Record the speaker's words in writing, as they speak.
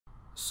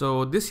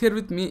So this here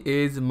with me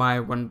is my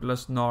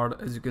OnePlus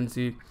Nord, as you can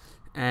see,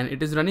 and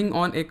it is running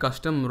on a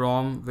custom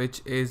ROM,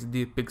 which is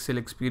the Pixel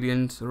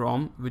Experience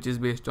ROM, which is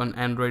based on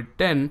Android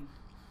 10.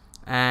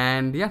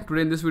 And yeah,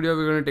 today in this video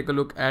we're going to take a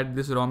look at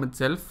this ROM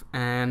itself,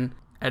 and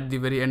at the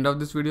very end of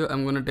this video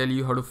I'm going to tell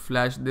you how to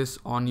flash this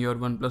on your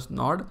OnePlus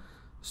Nord.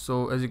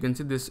 So as you can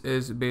see, this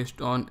is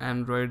based on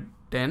Android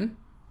 10.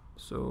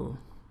 So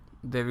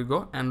there we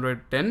go,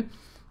 Android 10.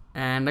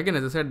 And again,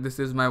 as I said, this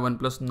is my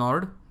OnePlus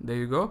Nord. There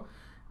you go.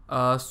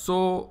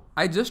 So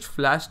I just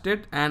flashed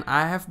it, and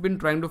I have been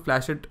trying to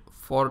flash it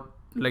for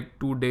like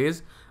 2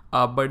 days,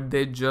 but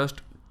they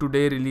just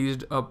today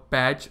released a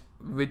patch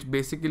which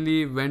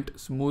basically went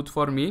smooth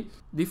for me.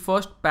 The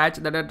first patch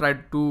that I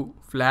tried to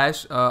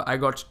flash, I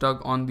got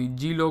stuck on the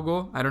G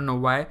logo. I don't know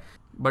why,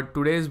 but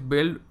today's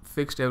build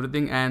fixed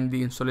everything and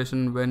the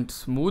installation went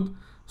smooth.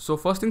 So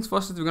first things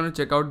first is we're going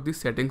to check out the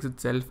settings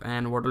itself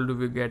and what all do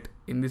we get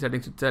in the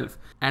settings itself.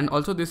 And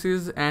also this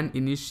is an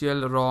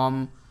initial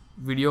ROM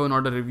video,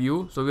 not a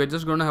review. So we're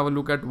just going to have a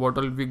look at what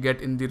all we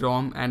get in the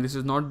ROM, and this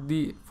is not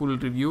the full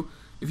review.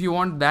 If you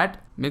want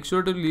that, make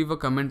sure to leave a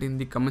comment in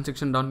the comment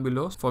section down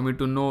below for me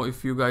to know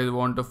if you guys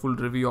want a full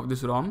review of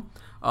this ROM.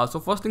 So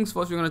first things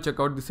first, we're going to check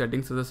out the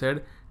settings, as I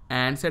said.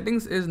 And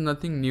settings is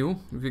nothing new.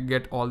 We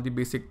get all the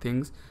basic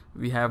things.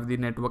 We have the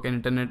network and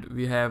internet,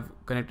 we have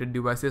connected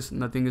devices,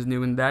 nothing is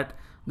new in that.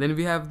 Then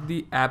we have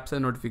the apps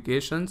and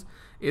notifications.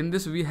 In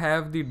this we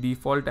have the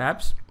default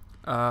apps.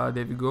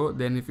 There we go.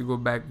 Then if you go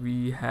back,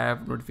 we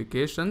have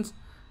notifications,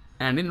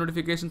 and in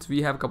notifications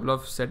we have a couple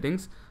of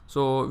settings.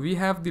 So we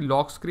have the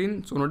lock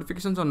screen. So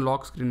notifications on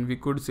lock screen, we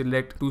could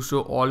select to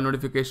show all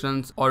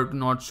notifications or to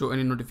not show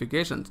any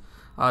notifications.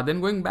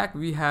 Then going back,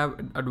 we have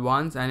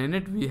advanced, and in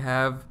it we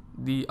have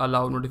the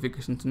allow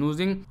notification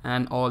snoozing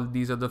and all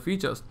these other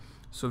features.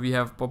 So we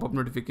have pop-up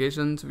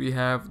notifications, we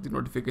have the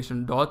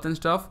notification dots and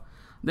stuff.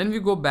 Then we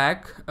go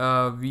back,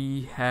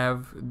 we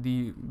have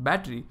the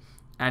battery,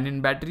 and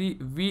in battery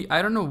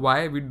I don't know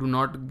why we do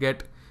not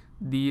get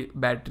the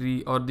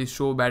battery or the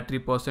show battery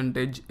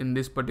percentage in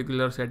this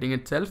particular setting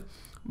itself,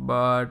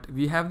 but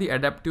we have the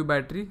adaptive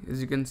battery,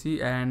 as you can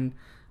see, and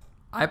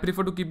I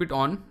prefer to keep it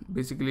on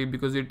basically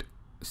because it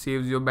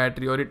saves your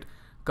battery, or it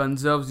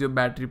conserves your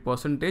battery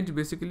percentage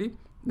basically.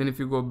 Then if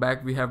you go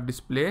back, we have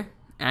display,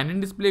 and in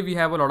display we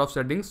have a lot of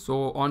settings.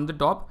 So on the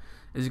top,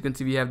 as you can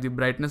see, we have the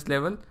brightness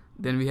level,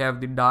 then we have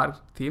the dark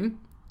theme,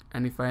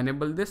 and if I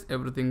enable this,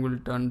 everything will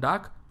turn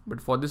dark, but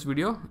for this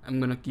video I'm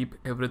gonna keep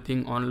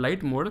everything on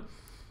light mode.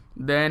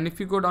 Then if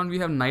you go down, we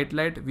have night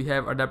light, we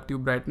have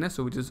adaptive brightness,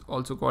 so which is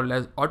also called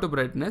as auto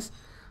brightness.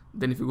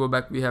 Then if you go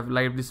back, we have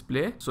live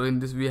display. So in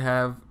this we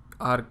have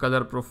our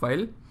color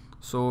profile,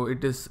 so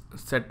it is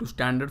set to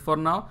standard for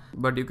now,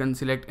 but you can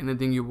select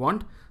anything you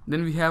want.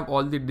 Then we have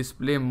all the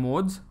display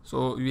modes.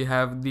 So we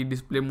have the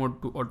display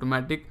mode to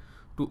automatic,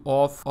 to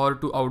off, or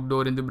to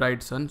outdoor in the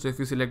bright sun. So if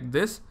you select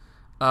this,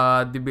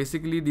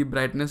 basically the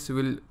brightness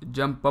will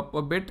jump up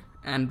a bit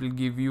and will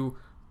give you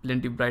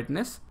plenty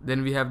brightness.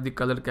 Then we have the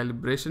color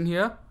calibration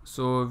here.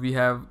 So we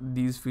have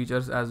these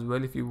features as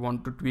well if you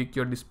want to tweak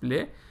your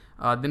display.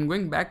 Then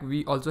going back,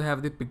 we also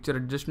have the picture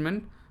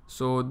adjustment.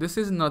 So this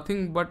is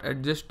nothing but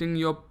adjusting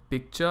your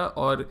picture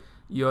or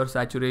your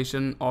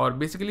saturation, or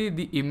basically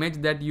the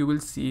image that you will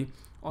see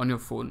on your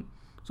phone.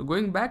 So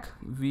going back,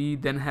 we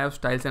then have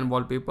styles and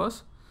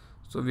wallpapers.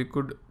 So we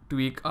could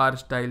tweak our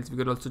styles, we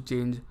could also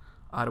change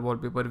our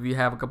wallpaper. We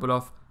have a couple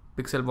of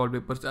pixel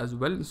wallpapers as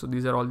well. So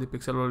these are all the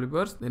pixel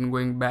wallpapers. Then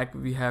going back,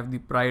 we have the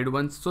pride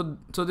ones.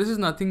 So this is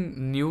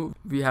nothing new.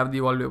 We have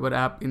the wallpaper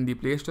app in the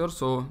Play Store.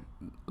 So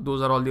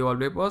those are all the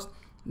wallpapers.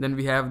 Then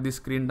we have the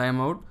screen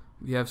timeout.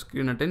 We have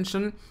screen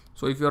attention.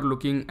 So if you are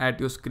looking at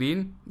your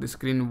screen, the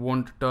screen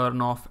won't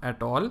turn off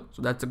at all.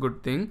 So that's a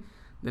good thing.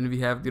 Then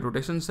we have the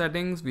rotation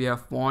settings, we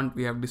have font,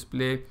 we have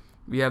display,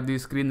 we have the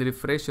screen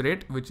refresh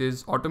rate, which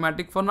is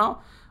automatic for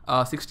now.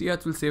 60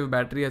 Hz will save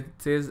battery, as it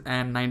says,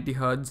 and 90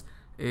 Hz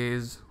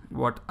is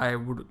what I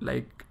would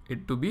like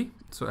it to be.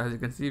 So as you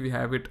can see, we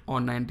have it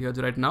on 90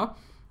 Hz right now.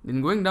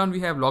 Then going down,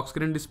 we have lock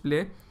screen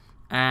display,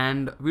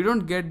 and we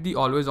don't get the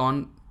always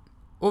on.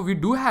 Oh, we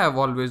do have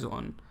always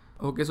on.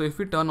 Okay, so if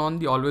we turn on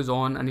the always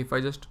on, and if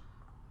I just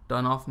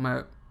turn off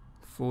my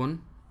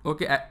phone,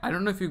 okay, I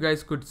don't know if you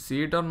guys could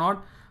see it or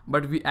not,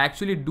 but we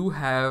actually do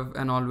have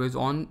an always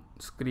on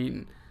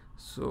screen.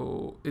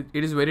 So it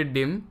is very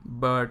dim,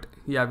 but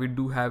yeah, we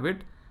do have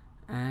it,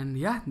 and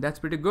yeah, that's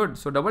pretty good.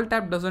 So double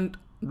tap doesn't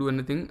do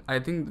anything. I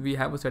think we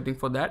have a setting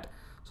for that.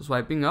 So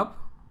swiping up,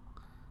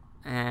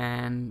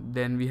 and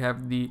then we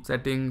have the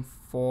setting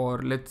for,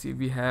 let's see,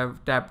 we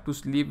have tap to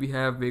sleep, we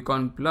have wake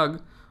on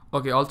plug.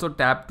 Okay, also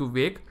tap to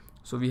wake.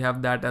 So we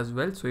have that as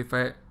well. So if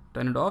I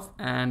turn it off,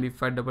 and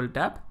if I double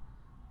tap,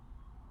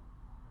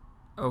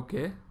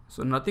 okay,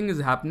 so nothing is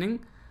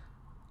happening.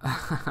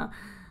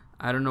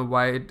 I don't know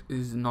why it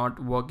is not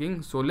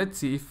working. So let's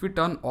see, if we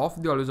turn off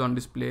the always on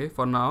display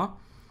for now,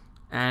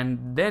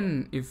 and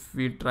then if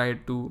we try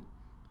to,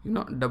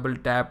 double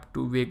tap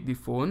to wake the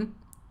phone.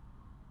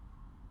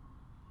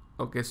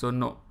 Okay, so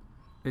no,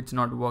 it's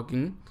not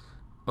working.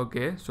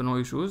 Okay, so no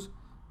issues.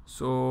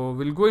 So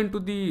we'll go into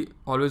the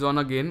always on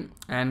again,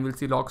 and we'll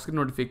see lock screen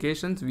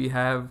notifications. We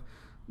have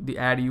the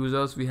add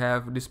users, we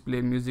have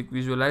display music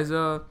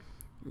visualizer,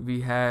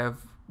 we have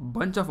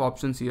bunch of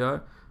options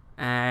here.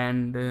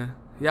 And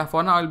yeah,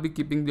 for now I'll be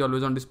keeping the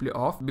always on display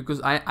off,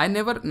 because I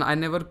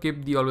never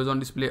keep the always on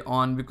display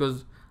on,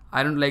 because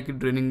I don't like it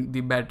draining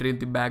the battery in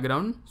the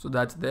background. So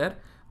that's there.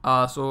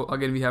 So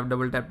again, we have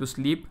double tap to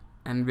sleep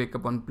and wake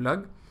up on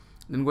plug.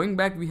 Then going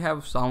back, we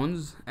have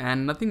sounds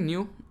and nothing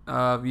new.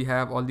 We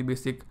have all the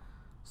basic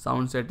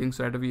sound settings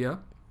right over here,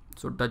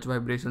 so touch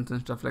vibrations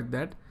and stuff like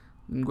that.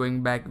 Then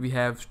going back, we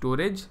have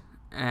storage,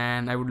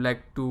 and I would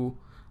like to,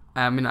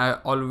 I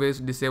always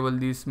disable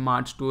the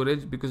smart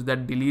storage, because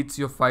that deletes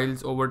your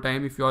files over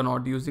time if you are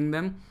not using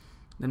them.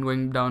 Then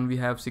going down, we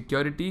have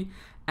security,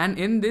 and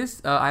in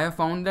this I have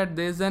found that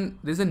there's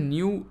a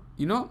new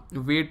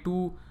way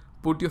to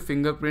put your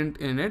fingerprint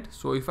in it.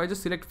 So if I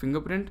just select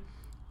fingerprint,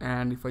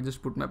 and if I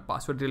just put my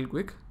password real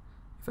quick,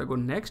 if I go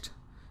next,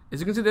 as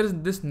you can see, there is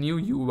this new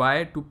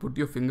UI to put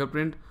your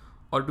fingerprint,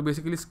 or to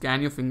basically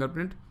scan your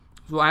fingerprint.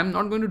 So I'm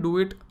not going to do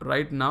it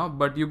right now,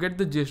 but you get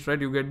the gist, right?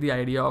 You get the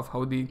idea of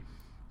how the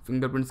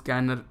fingerprint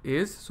scanner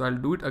is. So I'll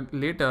do it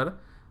later.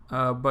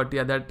 But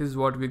yeah, that is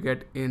what we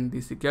get in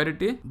the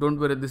security. Don't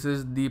worry, this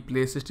is the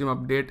Play System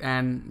update,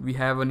 and we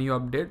have a new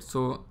update,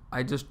 so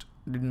I just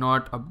did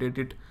not update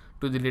it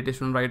to the latest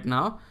one right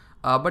now.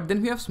 But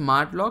then we have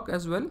smart lock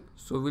as well,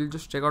 so we'll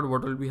just check out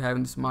what all we have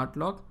in the smart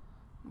lock.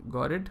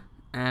 Got it.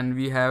 And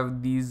we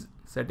have these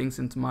settings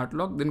in smart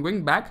lock. Then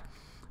going back,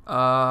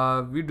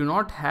 we do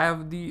not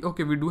have the,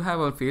 okay, we do have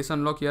a face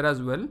unlock here as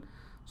well,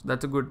 so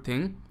that's a good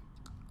thing.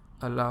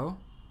 Allow.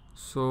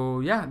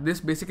 So yeah,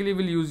 this basically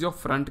will use your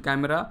front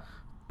camera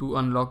to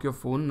unlock your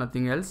phone,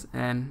 nothing else,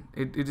 and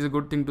it is a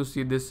good thing to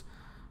see this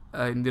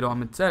in the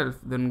ROM itself.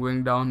 Then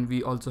going down,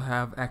 we also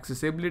have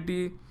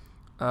accessibility.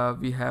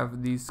 We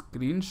have the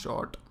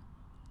screenshot,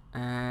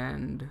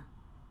 and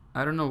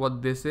I don't know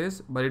what this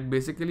is, but it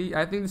basically,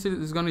 I think this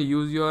is going to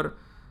use your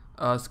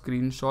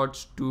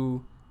screenshots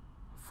to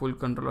full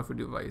control of your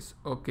device.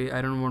 Okay,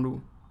 I don't want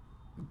to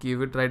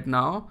give it right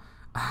now,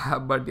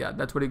 but yeah,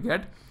 that's what you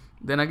get.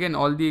 Then again,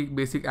 all the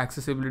basic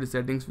accessibility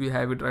settings, we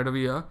have it right over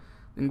here.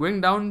 Then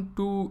going down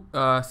to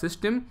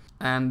system,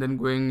 and then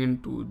going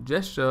into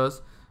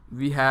gestures,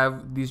 we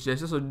have these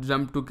gestures. So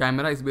jump to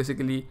camera is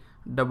basically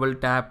double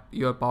tap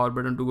your power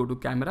button to go to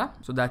camera.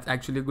 So that's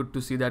actually good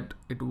to see that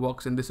it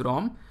works in this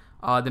ROM.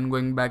 Then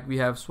going back, we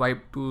have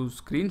swipe to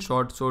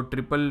screenshot.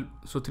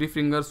 So three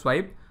finger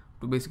swipe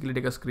to basically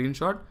take a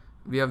screenshot.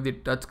 We have the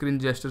touchscreen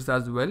gestures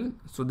as well.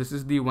 So this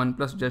is the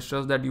OnePlus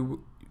gestures that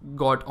you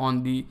got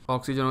on the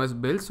Oxygen OS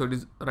build. So it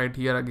is right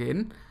here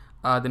again.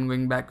 Then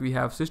going back, we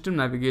have system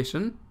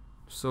navigation.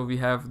 So we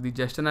have the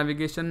gesture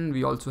navigation.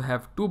 We also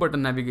have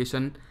 2-button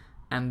navigation,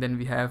 and then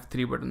we have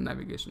 3-button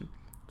navigation.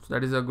 So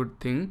that is a good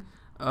thing.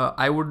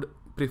 I would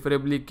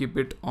preferably keep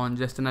it on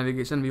gesture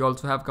navigation. We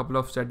also have a couple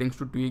of settings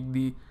to tweak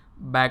the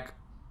back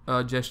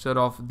gesture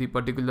of the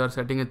particular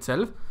setting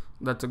itself.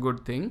 That's a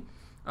good thing.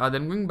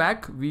 Then going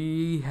back,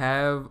 we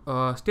have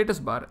a status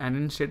bar, and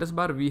in status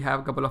bar we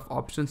have a couple of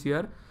options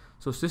here.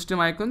 So system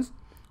icons.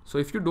 So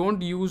if you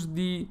don't use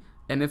the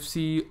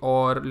NFC,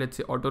 or let's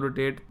say auto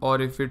rotate,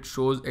 or if it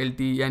shows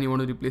LTE and you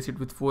want to replace it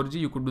with 4G,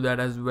 you could do that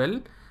as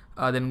well.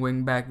 Then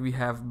going back, we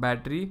have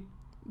battery,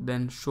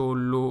 then show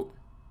low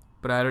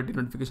priority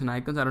notification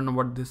icons. I don't know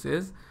what this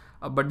is,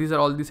 but these are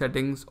all the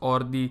settings or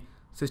the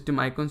system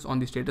icons on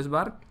the status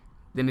bar.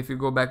 Then if you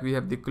go back, we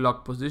have the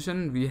clock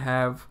position, we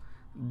have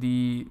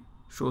the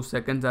show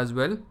seconds as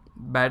well,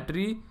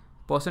 battery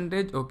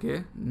percentage.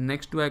 Okay,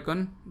 next to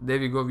icon, there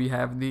we go, we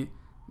have the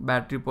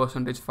battery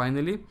percentage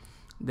finally.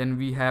 Then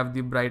we have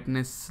the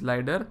brightness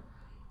slider,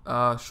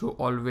 show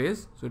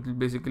always, so it will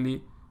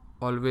basically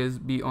always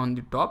be on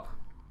the top.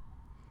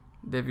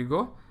 There we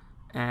go.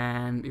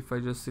 And if I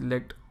just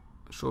select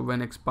show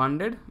when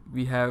expanded,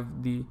 we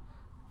have the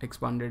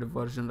expanded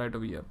version right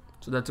over here,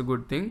 so that's a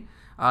good thing.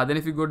 Then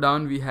if you go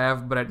down, we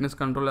have brightness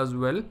control as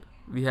well.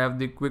 We have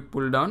the quick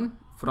pull down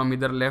from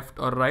either left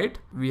or right.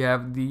 We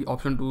have the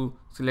option to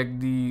select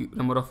the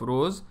number of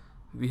rows.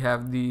 We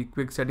have the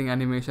quick setting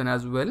animation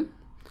as well.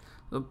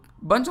 So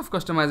bunch of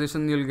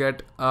customization you'll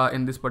get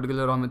in this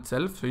particular ROM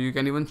itself. So you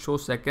can even show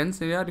seconds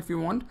here if you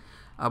want,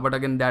 but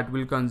again, that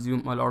will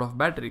consume a lot of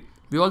battery.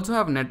 We also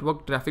have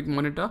network traffic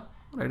monitor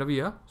right over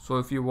here. So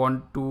if you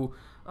want to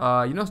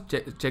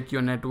check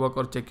your network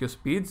or check your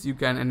speeds, you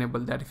can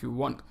enable that if you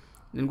want.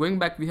 Then going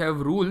back, we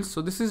have rules.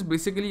 So this is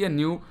basically a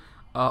new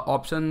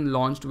option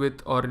launched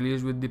with or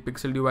released with the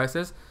Pixel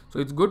devices. So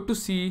it's good to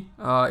see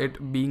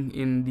it being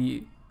in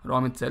the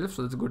ROM itself,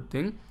 so that's a good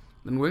thing.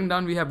 Then going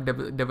down, we have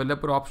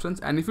developer options,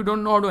 and if you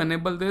don't know how to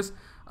enable this,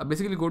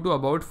 basically go to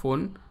about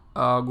phone,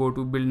 go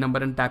to build number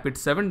and tap it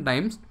 7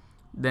 times.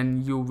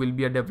 Then you will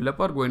be a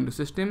developer. Go into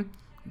system,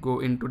 go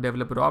into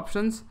developer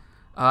options,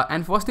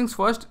 and first things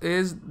first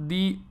is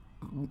the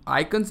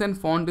icons and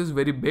font is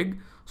very big.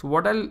 So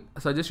what I'll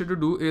suggest you to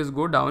do is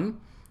go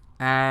down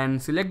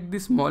and select the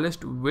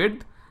smallest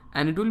width,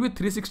 and it will be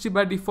 360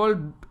 by default.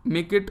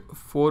 Make it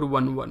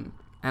 411.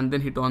 and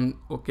then hit on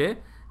OK,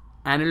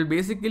 and it will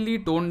basically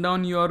tone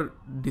down your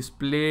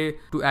display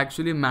to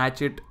actually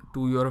match it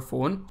to your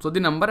phone. So the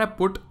number I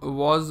put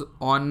was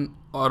on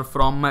or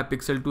from my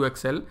Pixel 2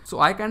 XL. So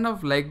I kind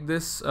of like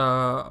this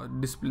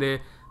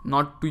display,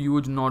 not too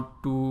huge,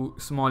 not too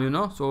small, you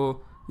know.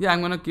 So yeah,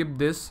 I'm gonna keep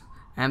this.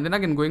 And then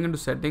again, going into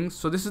settings,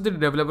 so this is the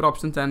developer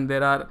options, and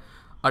there are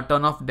a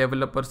ton of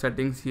developer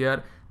settings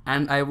here,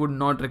 and I would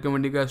not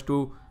recommend you guys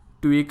to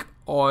tweak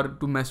or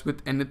to mess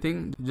with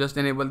anything. Just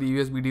enable the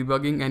USB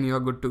debugging and you're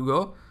good to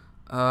go.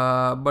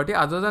 But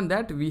yeah, other than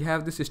that, we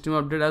have the system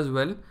update as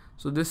well.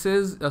 So this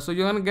is so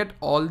you're gonna get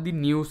all the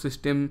new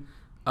system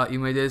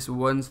images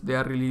once they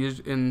are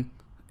released in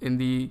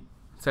the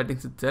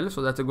settings itself.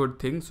 So that's a good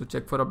thing. So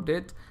check for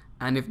updates,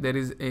 and if there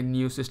is a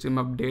new system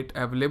update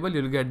available,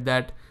 you'll get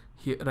that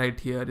here, right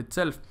here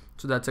itself.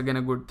 So that's again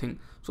a good thing.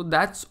 So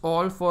that's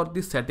all for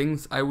the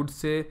settings, I would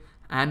say.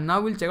 And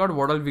now we'll check out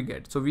what all we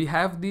get. So we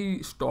have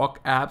the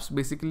stock apps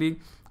basically,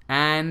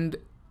 and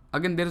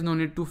again, there is no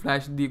need to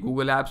flash the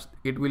Google apps.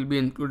 It will be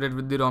included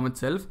with the ROM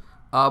itself.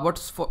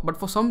 But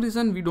for some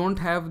reason we don't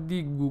have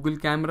the Google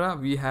camera.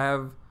 We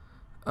have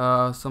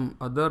some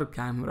other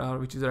camera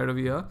which is right over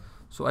here.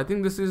 So I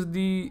think this is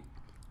the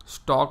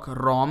stock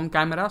ROM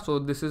camera. So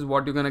this is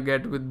what you're gonna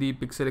get with the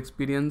Pixel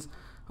Experience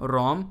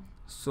ROM.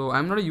 So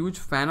I'm not a huge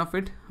fan of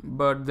it,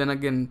 but then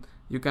again,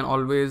 you can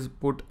always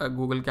put a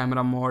Google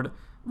camera mod,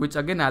 which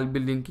again I'll be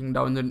linking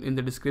down in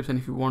the description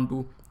if you want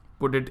to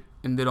put it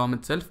in the ROM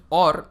itself,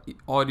 or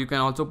you can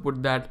also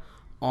put that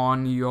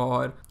on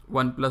your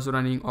OnePlus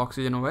running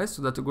Oxygen OS.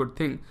 So that's a good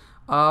thing.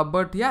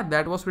 But yeah,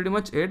 that was pretty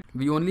much it.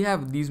 We only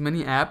have these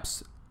many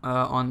apps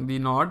on the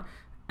Nord,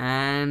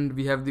 and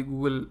we have the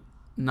Google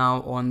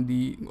now on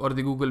the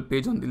Google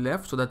page on the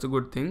left. So that's a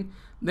good thing.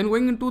 Then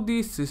going into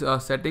the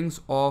settings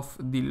of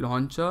the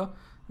launcher,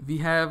 we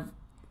have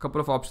a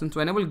couple of options. So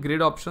enable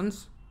grid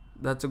options.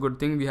 That's a good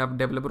thing. We have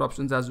developer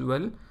options as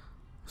well.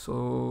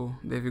 So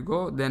there we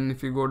go. Then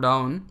if you go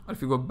down, or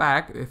if you go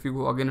back, if you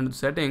go again into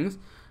settings,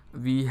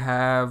 we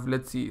have,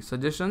 let's see,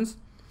 suggestions.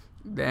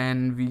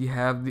 Then we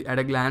have the at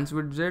a glance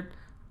widget.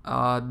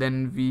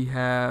 Then we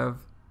have,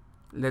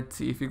 let's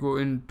see, if you go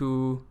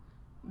into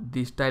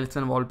the styles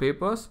and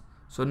wallpapers.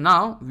 So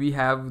now we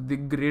have the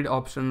grid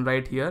option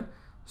right here.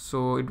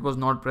 So it was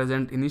not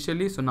present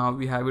initially, so now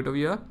we have it over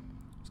here.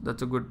 So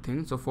that's a good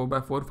thing. So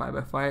 4x4,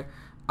 5x5.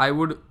 I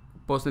would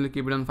personally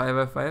keep it on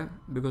 5x5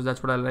 because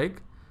that's what I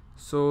like.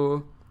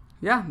 So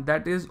yeah,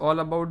 that is all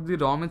about the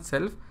ROM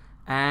itself.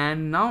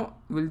 And now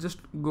we'll just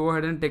go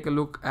ahead and take a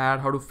look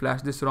at how to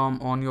flash this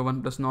ROM on your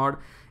OnePlus Nord.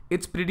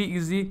 It's pretty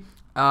easy,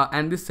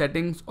 and the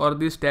settings or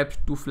the steps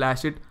to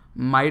flash it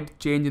might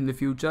change in the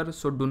future.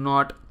 So do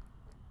not,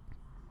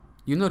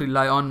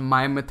 rely on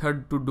my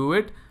method to do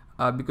it,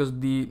 because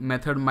the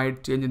method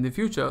might change in the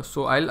future.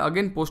 So I'll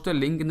again post a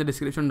link in the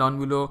description down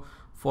below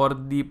for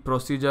the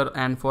procedure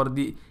and for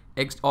the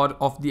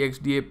of the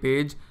XDA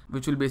page,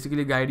 which will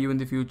basically guide you in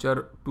the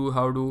future to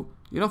how to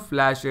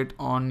flash it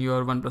on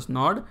your OnePlus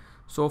Nord.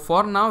 So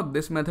for now,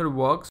 this method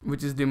works,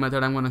 which is the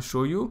method I'm going to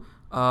show you.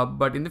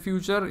 But in the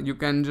future, you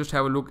can just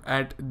have a look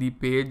at the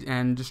page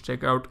and just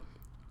check out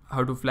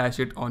how to flash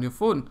it on your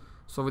phone.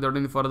 So without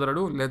any further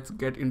ado, let's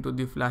get into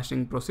the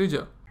flashing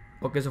procedure.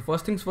 Okay, so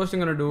first things first,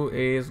 you're gonna do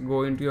is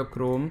go into your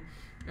Chrome,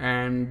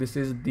 and this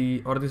will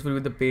be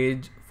the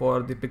page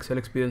for the Pixel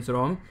Experience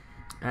ROM,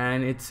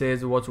 and it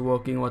says what's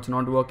working, what's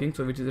not working,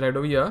 so which is right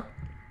over here.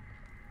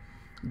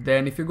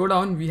 Then if you go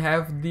down, we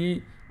have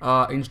the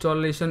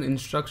installation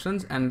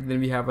instructions, and then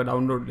we have a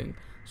download link.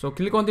 So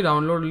click on the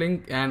download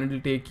link and it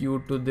will take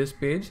you to this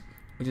page,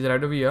 which is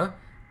right over here.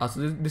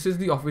 So this is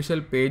the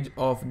official page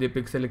of the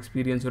Pixel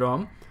Experience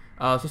ROM.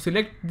 So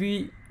select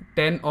the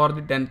 10 or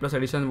the 10 plus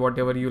edition,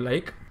 whatever you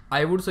like.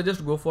 I would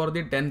suggest go for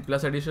the 10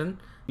 plus edition.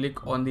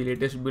 Click on the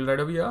latest build right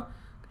over here.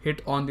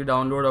 Hit on the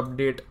download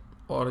update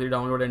or the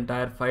download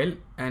entire file,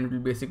 and it will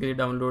basically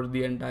download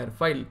the entire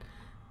file.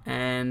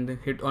 And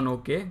hit on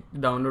OK. The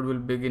download will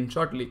begin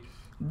shortly.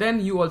 Then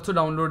you also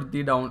download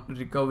the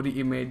recovery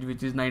image,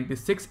 which is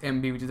 96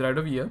 MB, which is right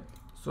over here.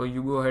 So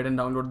you go ahead and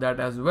download that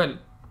as well.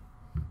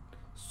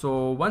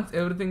 So once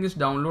everything is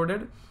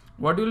downloaded,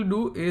 what you will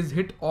do is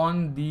hit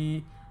on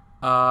the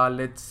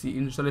let's see,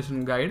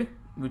 installation guide,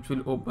 which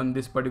will open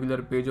this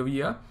particular page over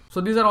here. So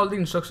these are all the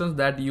instructions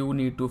that you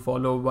need to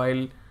follow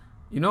while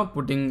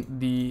putting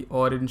the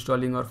or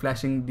installing or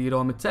flashing the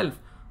ROM itself.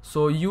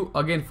 So you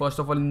again first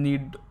of all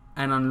need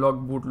an unlock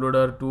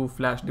bootloader to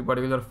flash the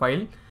particular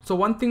file. So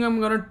one thing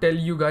I'm gonna tell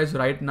you guys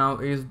right now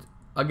is,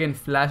 again,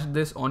 flash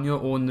this on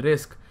your own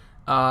risk,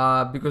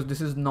 because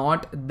this is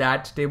not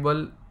that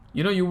stable.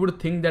 You would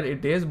think that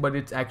it is, but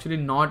it's actually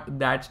not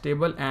that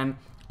stable, and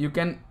you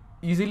can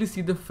easily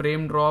see the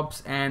frame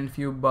drops and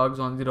few bugs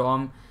on the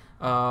ROM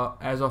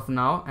as of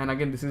now. And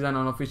again, this is an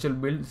unofficial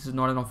build, this is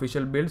not an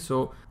official build,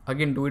 so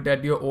again, do it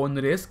at your own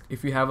risk.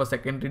 If you have a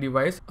secondary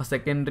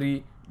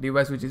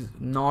device which is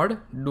Nord,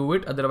 do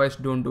it, otherwise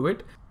don't do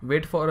it.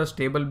 Wait for a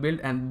stable build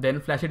and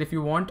then flash it if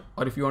you want,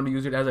 or if you want to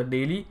use it as a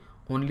daily,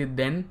 only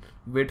then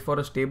wait for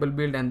a stable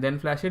build and then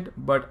flash it.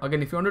 But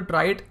again, if you want to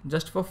try it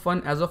just for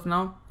fun as of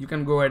now, you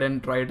can go ahead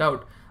and try it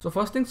out. So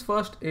first things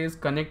first is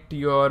connect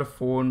your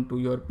phone to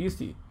your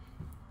PC.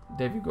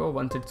 There we go.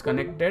 Once it's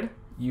connected,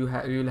 you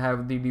will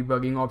have the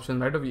debugging option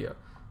right over here.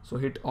 So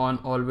hit on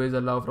always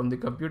allow from the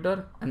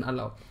computer and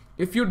allow.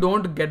 If you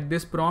don't get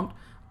this prompt,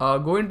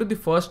 go into the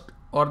first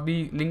or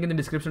the link in the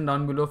description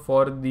down below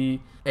for the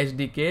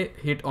SDK,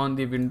 hit on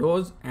the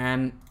Windows,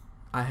 and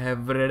I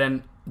have read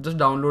and just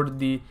download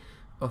the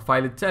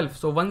file itself.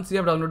 So once you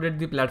have downloaded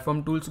the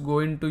platform tools, go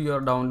into your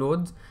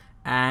downloads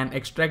and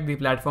extract the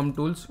platform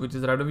tools, which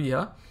is right over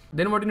here.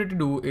 Then what you need to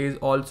do is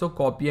also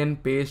copy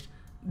and paste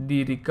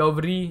the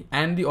recovery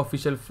and the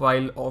official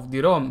file of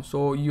the ROM.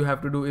 So you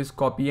have to do is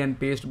copy and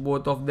paste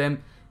both of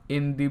them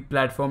in the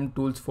platform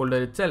tools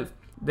folder itself.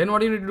 Then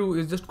what you need to do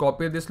is just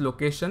copy this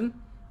location.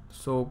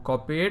 So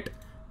copy it,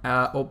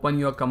 open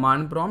your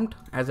command prompt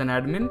as an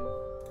admin,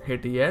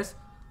 hit yes,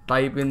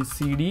 type in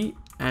cd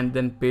and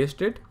then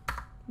paste it.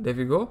 There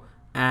we go.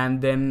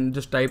 And then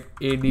just type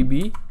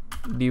adb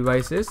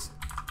devices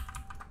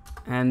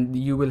and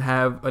you will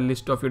have a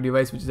list of your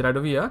device, which is right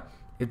over here.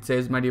 It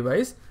says my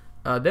device.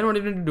 Then what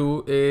you need to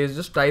do is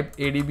just type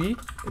adb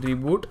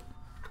reboot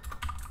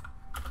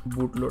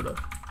bootloader,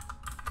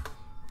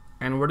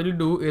 and what it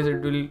will do is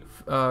it will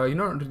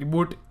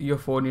reboot your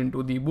phone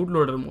into the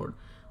bootloader mode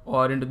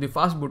or into the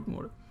fast boot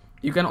mode.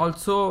 You can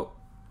also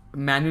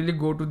manually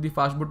go to the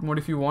fast boot mode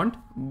if you want,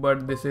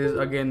 but this is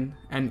again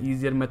an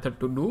easier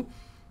method to do.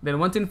 Then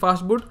once in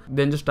fast boot,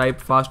 then just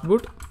type fast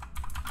boot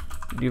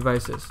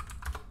devices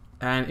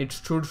and it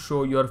should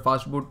show your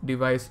fast boot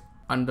device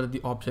under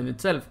the option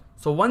itself.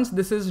 So once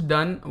this is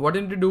done, what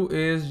you need to do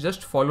is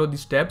just follow the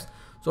steps.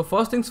 So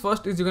first things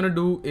first is you're gonna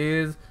do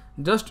is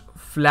just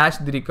flash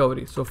the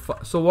recovery. So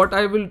what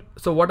I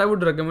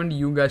would recommend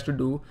you guys to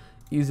do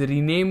is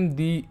rename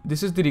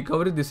this is the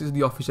recovery, this is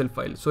the official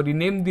file. So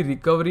rename the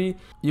recovery.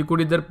 You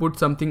could either put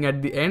something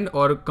at the end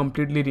or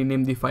completely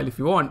rename the file if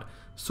you want.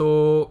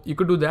 So you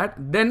could do that.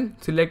 Then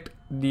select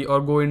or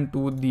go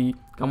into the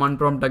command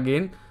prompt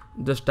again,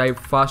 just type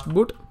fast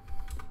boot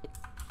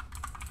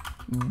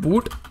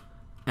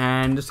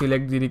and just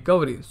select the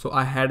recovery. So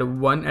I had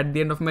 1 at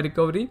the end of my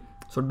recovery.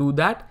 So do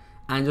that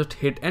and just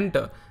hit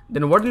enter.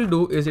 Then what it will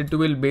do is it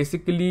will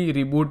basically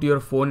reboot your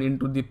phone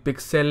into the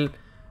Pixel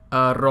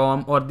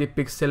ROM or the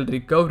Pixel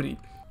recovery.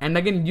 And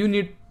again, you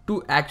need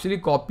to actually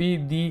copy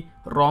the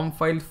ROM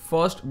file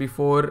first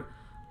before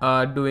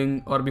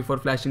before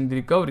flashing the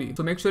recovery.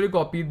 So make sure you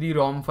copy the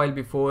ROM file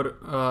before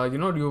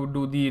you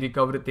do the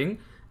recovery thing,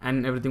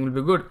 and everything will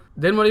be good.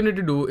 Then what you need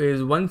to do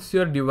is once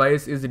your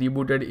device is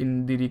rebooted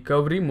in the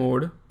recovery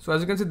mode, so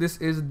as you can see this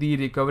is the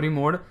recovery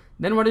mode,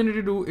 then what you need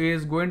to do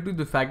is go into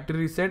the factory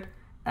reset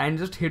and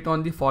just hit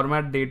on the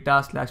format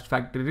data /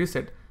 factory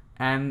reset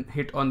and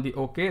hit on the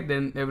OK.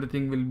 Then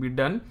everything will be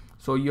done.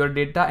 So your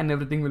data and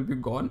everything will be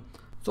gone.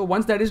 So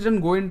once that is done,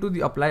 go into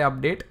the apply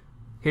update,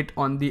 hit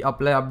on the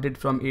apply update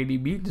from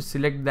ADB, just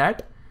select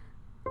that.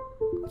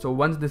 So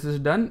once this is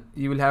done,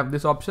 you will have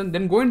this option.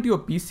 Then go into your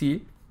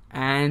PC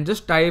and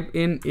just type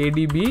in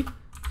ADB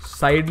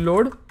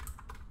sideload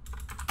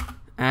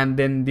and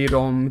then the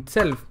ROM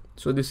itself.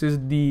 So this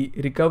is the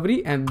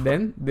recovery and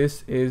then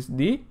this is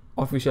the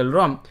official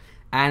ROM,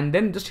 and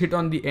then just hit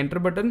on the enter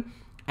button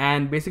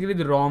and basically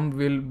the ROM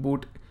will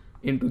boot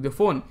into the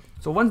phone.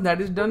 So once that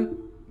is done,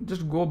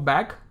 just go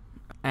back,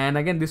 and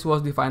again this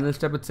was the final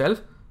step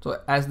itself. So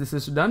as this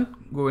is done,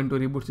 go into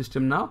reboot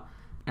system now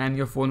and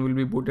your phone will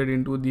be booted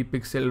into the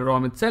Pixel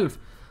ROM itself.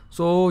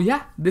 So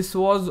yeah, this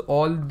was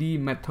all the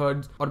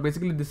methods, or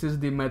basically this is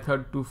the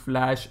method to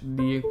flash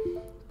the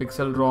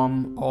Pixel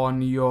ROM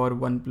on your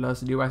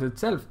OnePlus device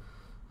itself.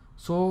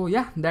 So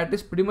yeah, that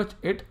is pretty much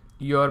it.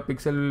 Your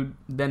Pixel will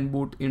then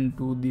boot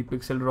into the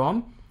Pixel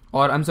ROM,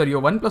 or I'm sorry,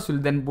 your OnePlus will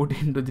then boot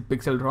into the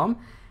Pixel ROM.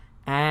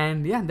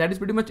 And yeah, that is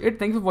pretty much it.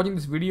 Thank you for watching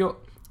this video.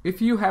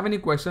 If you have any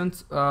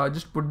questions,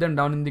 just put them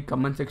down in the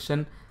comment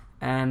section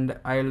and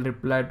I'll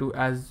reply to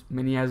as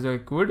many as I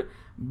could.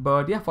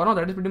 But yeah, for now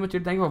that is pretty much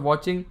it. Thank you for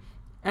watching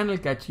and I'll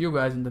catch you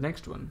guys in the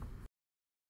next one.